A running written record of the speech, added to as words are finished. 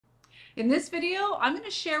In this video, I'm going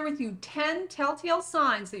to share with you 10 telltale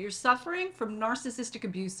signs that you're suffering from narcissistic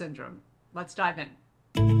abuse syndrome. Let's dive in.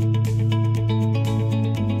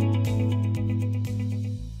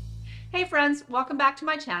 Hey friends, welcome back to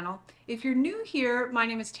my channel. If you're new here, my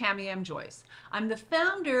name is Tamie M. Joyce. I'm the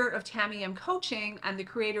founder of Tamie M Coaching and the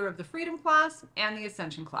creator of the Freedom Class and the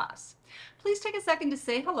Ascension Class. Please take a second to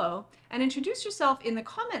say hello and introduce yourself in the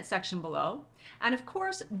comment section below. And of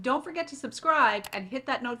course, don't forget to subscribe and hit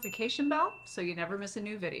that notification bell so you never miss a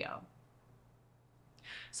new video.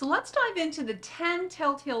 So let's dive into the 10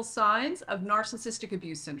 telltale signs of narcissistic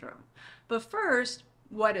abuse syndrome. But first,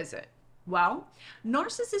 what is it? Well,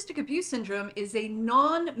 narcissistic abuse syndrome is a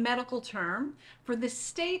non-medical term for the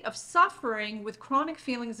state of suffering with chronic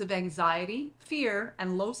feelings of anxiety, fear,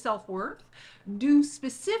 and low self-worth due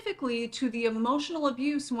specifically to the emotional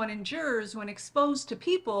abuse one endures when exposed to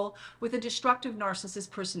people with a destructive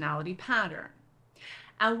narcissist personality pattern.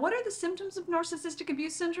 And what are the symptoms of narcissistic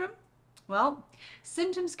abuse syndrome? Well,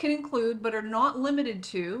 symptoms can include, but are not limited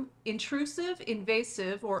to, intrusive,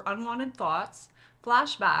 invasive, or unwanted thoughts,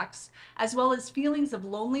 flashbacks, as well as feelings of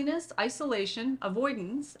loneliness, isolation,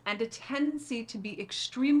 avoidance, and a tendency to be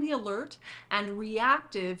extremely alert and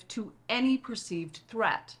reactive to any perceived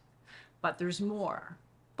threat. But there's more.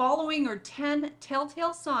 Following are 10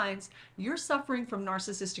 telltale signs you're suffering from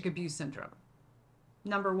narcissistic abuse syndrome.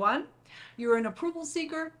 Number 1, you're an approval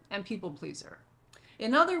seeker and people pleaser.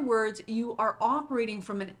 In other words, you are operating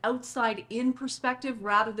from an outside-in perspective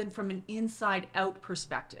rather than from an inside-out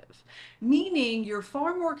perspective, meaning you're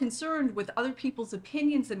far more concerned with other people's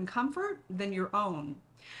opinions and comfort than your own.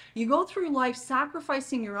 You go through life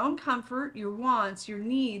sacrificing your own comfort, your wants, your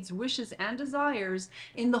needs, wishes, and desires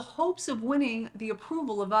in the hopes of winning the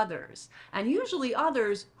approval of others, and usually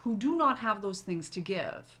others who do not have those things to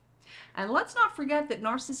give. And let's not forget that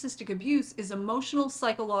narcissistic abuse is emotional,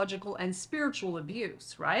 psychological, and spiritual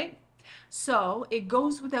abuse, right? So it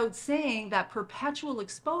goes without saying that perpetual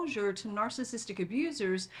exposure to narcissistic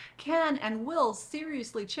abusers can and will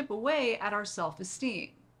seriously chip away at our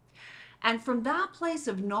self-esteem. And from that place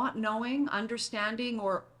of not knowing, understanding,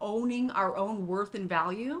 or owning our own worth and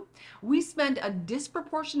value, we spend a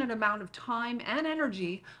disproportionate amount of time and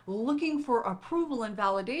energy looking for approval and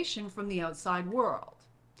validation from the outside world.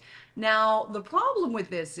 Now, the problem with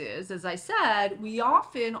this is, as I said, we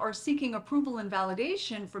often are seeking approval and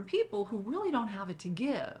validation from people who really don't have it to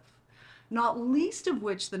give. Not least of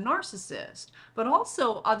which the narcissist, but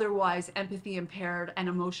also otherwise empathy impaired and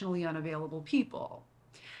emotionally unavailable people.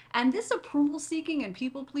 And this approval seeking and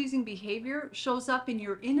people pleasing behavior shows up in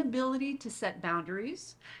your inability to set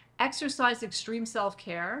boundaries, exercise extreme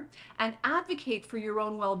self-care, and advocate for your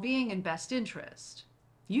own well-being and best interest.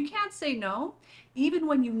 You can't say no, even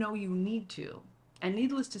when you know you need to. And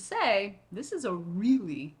needless to say, this is a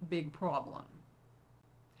really big problem.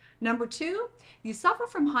 Number 2, you suffer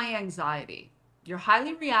from high anxiety. You're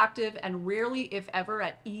highly reactive and rarely, if ever,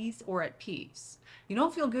 at ease or at peace. You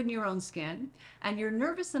don't feel good in your own skin, and you're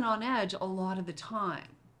nervous and on edge a lot of the time.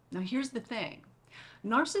 Now here's the thing.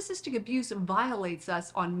 Narcissistic abuse violates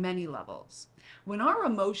us on many levels. When our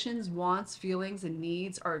emotions, wants, feelings, and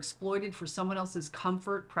needs are exploited for someone else's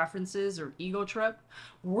comfort, preferences, or ego trip,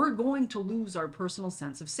 we're going to lose our personal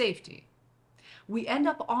sense of safety. We end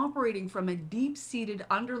up operating from a deep-seated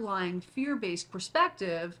underlying fear-based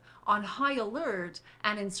perspective on high alert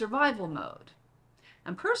and in survival mode.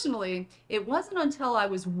 And personally, it wasn't until I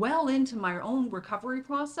was well into my own recovery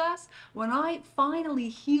process when I finally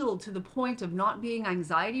healed to the point of not being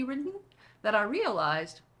anxiety-ridden that I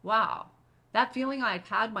realized, wow, that feeling I had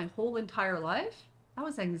had my whole entire life, that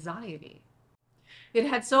was anxiety. It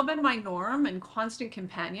had so been my norm and constant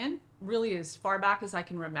companion, really as far back as I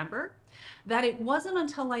can remember, that it wasn't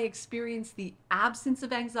until I experienced the absence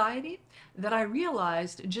of anxiety that I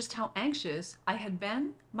realized just how anxious I had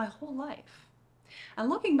been my whole life. And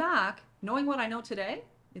looking back, knowing what I know today,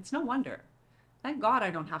 it's no wonder. Thank God I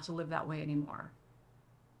don't have to live that way anymore.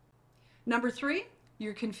 Number 3,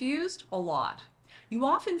 you're confused a lot. You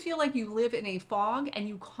often feel like you live in a fog and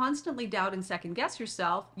you constantly doubt and second guess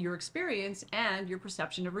yourself, your experience, and your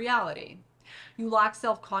perception of reality. You lack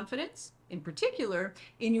self-confidence, in particular,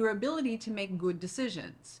 in your ability to make good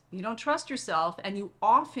decisions. You don't trust yourself and you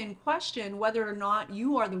often question whether or not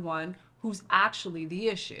you are the one who's actually the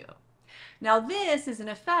issue. Now this is an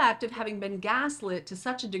effect of having been gaslit to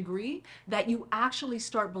such a degree that you actually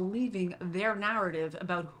start believing their narrative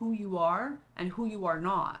about who you are and who you are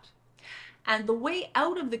not. And the way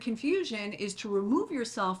out of the confusion is to remove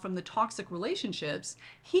yourself from the toxic relationships,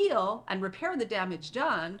 heal and repair the damage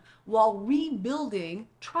done while rebuilding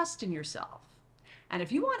trust in yourself. And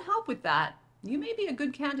if you want help with that, you may be a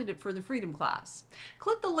good candidate for the Freedom Class.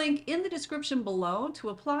 Click the link in the description below to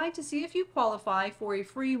apply to see if you qualify for a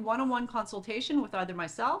free one-on-one consultation with either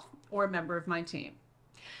myself or a member of my team.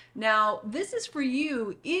 Now, this is for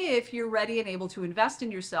you if you're ready and able to invest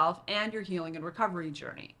in yourself and your healing and recovery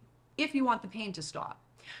journey. If you want the pain to stop.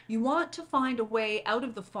 You want to find a way out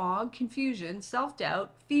of the fog, confusion,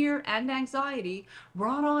 self-doubt, fear, and anxiety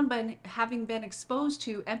brought on by having been exposed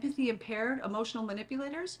to empathy-impaired emotional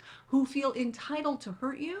manipulators who feel entitled to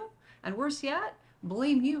hurt you, and worse yet,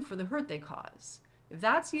 blame you for the hurt they cause. If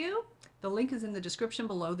that's you, the link is in the description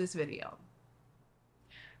below this video.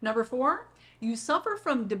 Number 4, you suffer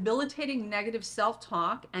from debilitating negative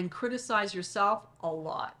self-talk and criticize yourself a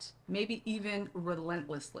lot, maybe even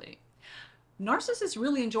relentlessly. Narcissists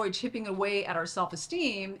really enjoy chipping away at our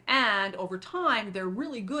self-esteem, and over time, they're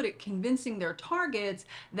really good at convincing their targets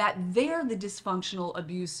that they're the dysfunctional,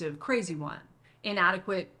 abusive, crazy one,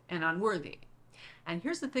 inadequate, and unworthy. And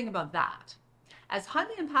here's the thing about that. As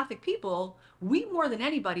highly empathic people, we more than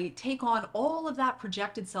anybody take on all of that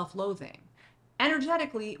projected self-loathing.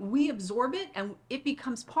 Energetically, we absorb it and it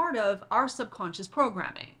becomes part of our subconscious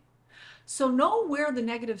programming. So know where the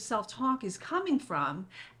negative self-talk is coming from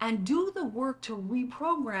and do the work to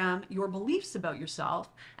reprogram your beliefs about yourself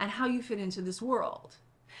and how you fit into this world.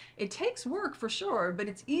 It takes work for sure, but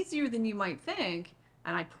it's easier than you might think,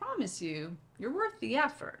 and I promise you, you're worth the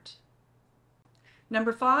effort.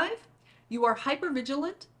 Number 5, you are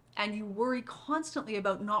hypervigilant and you worry constantly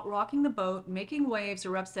about not rocking the boat, making waves,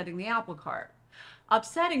 or upsetting the apple cart,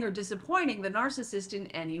 upsetting or disappointing the narcissist in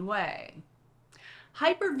any way.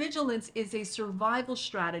 Hypervigilance is a survival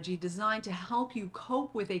strategy designed to help you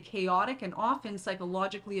cope with a chaotic and often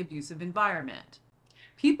psychologically abusive environment.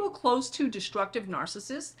 People close to destructive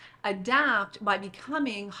narcissists adapt by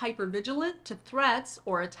becoming hypervigilant to threats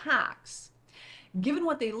or attacks. Given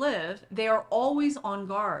what they live, they are always on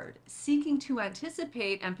guard, seeking to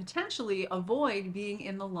anticipate and potentially avoid being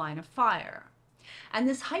in the line of fire. And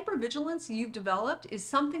this hypervigilance you've developed is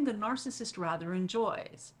something the narcissist rather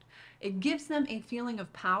enjoys. It gives them a feeling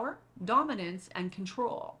of power, dominance, and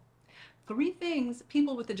control. 3 things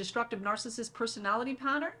people with a destructive narcissist personality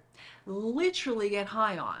pattern literally get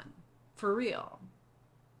high on, for real.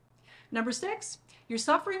 Number 6, you're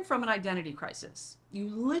suffering from an identity crisis. You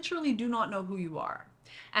literally do not know who you are.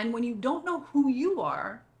 And when you don't know who you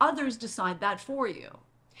are, others decide that for you.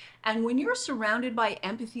 And when you're surrounded by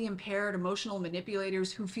empathy-impaired emotional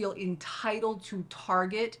manipulators who feel entitled to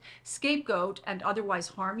target, scapegoat, and otherwise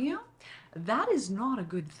harm you, that is not a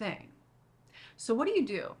good thing. So what do you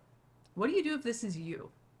do? What do you do if this is you?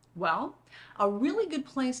 Well, a really good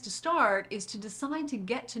place to start is to decide to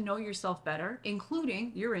get to know yourself better,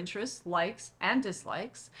 including your interests, likes, and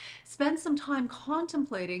dislikes. Spend some time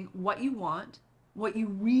contemplating what you want, what you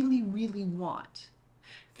really, really want.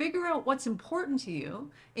 Figure out what's important to you,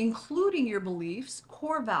 including your beliefs,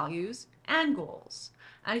 core values, and goals.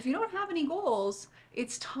 And if you don't have any goals,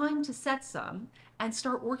 it's time to set some and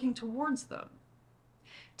start working towards them.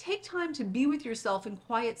 Take time to be with yourself in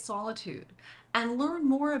quiet solitude and learn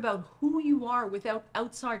more about who you are without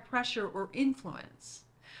outside pressure or influence.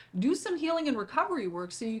 Do some healing and recovery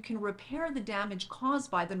work so you can repair the damage caused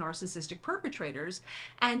by the narcissistic perpetrators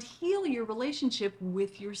and heal your relationship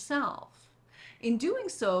with yourself. In doing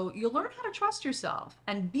so, you'll learn how to trust yourself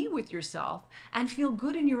and be with yourself and feel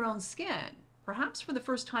good in your own skin, perhaps for the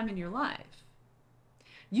first time in your life.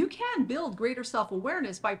 You can build greater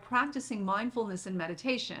self-awareness by practicing mindfulness and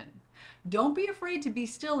meditation. Don't be afraid to be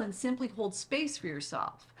still and simply hold space for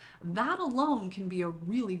yourself. That alone can be a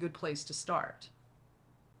really good place to start.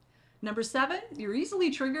 Number 7, you're easily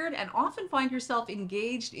triggered and often find yourself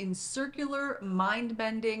engaged in circular,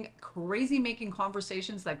 mind-bending, crazy-making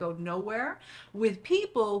conversations that go nowhere with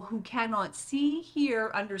people who cannot see, hear,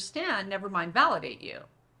 understand, never mind validate you.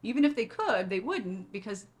 Even if they could, they wouldn't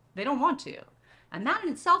because they don't want to. And that in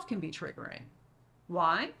itself can be triggering.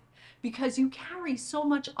 Why? Because you carry so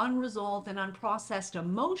much unresolved and unprocessed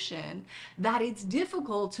emotion that it's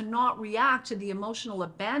difficult to not react to the emotional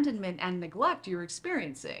abandonment and neglect you're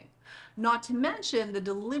experiencing. Not to mention the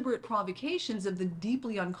deliberate provocations of the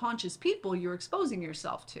deeply unconscious people you're exposing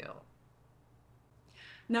yourself to.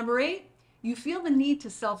 Number 8, you feel the need to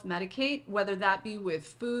self-medicate, whether that be with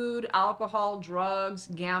food, alcohol, drugs,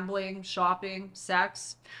 gambling, shopping,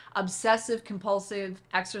 sex, obsessive compulsive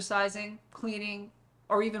exercising, cleaning,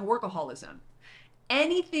 or even workaholism.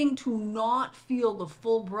 Anything to not feel the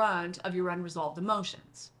full brunt of your unresolved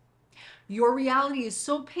emotions. Your reality is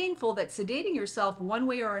so painful that sedating yourself one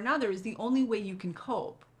way or another is the only way you can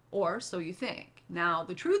cope, or so you think. Now,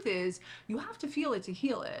 the truth is, you have to feel it to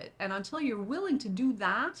heal it. And until you're willing to do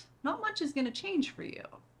that, not much is going to change for you.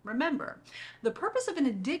 Remember, the purpose of an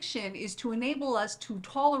addiction is to enable us to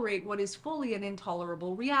tolerate what is fully an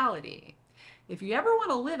intolerable reality. If you ever want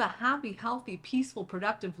to live a happy, healthy, peaceful,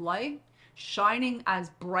 productive life, shining as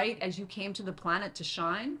bright as you came to the planet to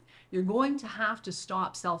shine, you're going to have to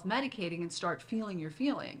stop self-medicating and start feeling your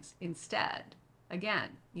feelings instead. Again,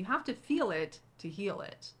 you have to feel it to heal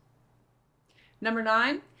it. Number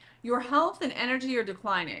 9, your health and energy are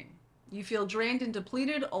declining. You feel drained and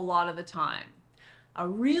depleted a lot of the time. A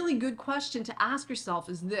really good question to ask yourself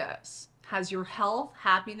is this: has your health,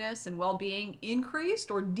 happiness, and well-being increased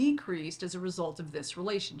or decreased as a result of this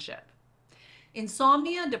relationship?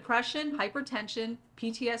 Insomnia, depression, hypertension,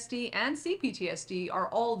 PTSD, and CPTSD are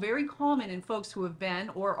all very common in folks who have been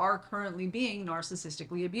or are currently being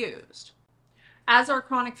narcissistically abused, as are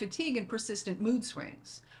chronic fatigue and persistent mood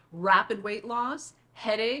swings. Rapid weight loss,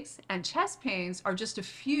 headaches, and chest pains are just a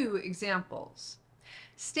few examples.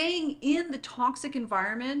 Staying in the toxic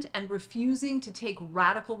environment and refusing to take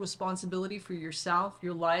radical responsibility for yourself,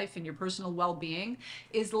 your life, and your personal well-being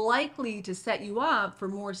is likely to set you up for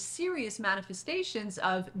more serious manifestations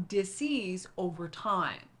of disease over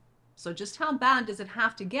time. So just how bad does it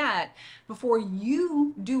have to get before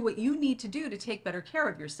you do what you need to do to take better care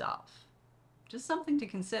of yourself? Just something to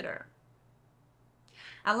consider.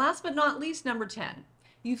 And last but not least, number 10,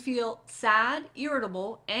 you feel sad,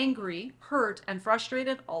 irritable, angry, hurt, and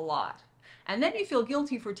frustrated a lot. And then you feel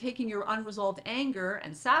guilty for taking your unresolved anger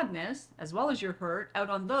and sadness, as well as your hurt,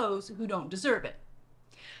 out on those who don't deserve it.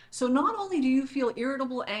 So not only do you feel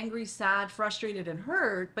irritable, angry, sad, frustrated, and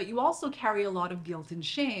hurt, but you also carry a lot of guilt and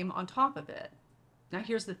shame on top of it. Now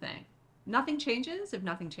here's the thing. Nothing changes if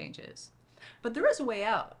nothing changes. But there is a way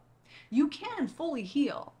out. You can fully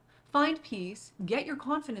heal. Find peace, get your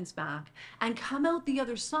confidence back, and come out the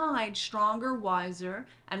other side stronger, wiser,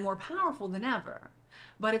 and more powerful than ever.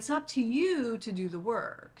 But it's up to you to do the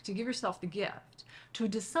work, to give yourself the gift, to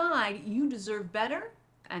decide you deserve better,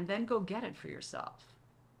 and then go get it for yourself.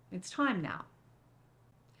 It's time now.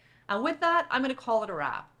 And with that, I'm going to call it a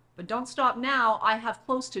wrap. But don't stop now. I have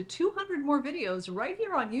close to 200 more videos right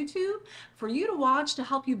here on YouTube for you to watch to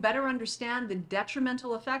help you better understand the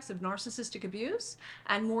detrimental effects of narcissistic abuse,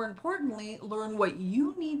 and more importantly, learn what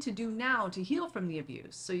you need to do now to heal from the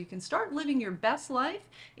abuse so you can start living your best life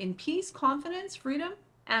in peace, confidence, freedom,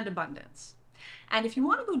 and abundance. And if you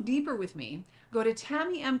want to go deeper with me, go to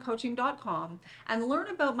TamieMCoaching.com and learn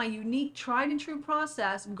about my unique tried and true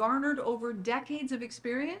process garnered over decades of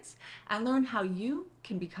experience, and learn how you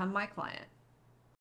can become my client.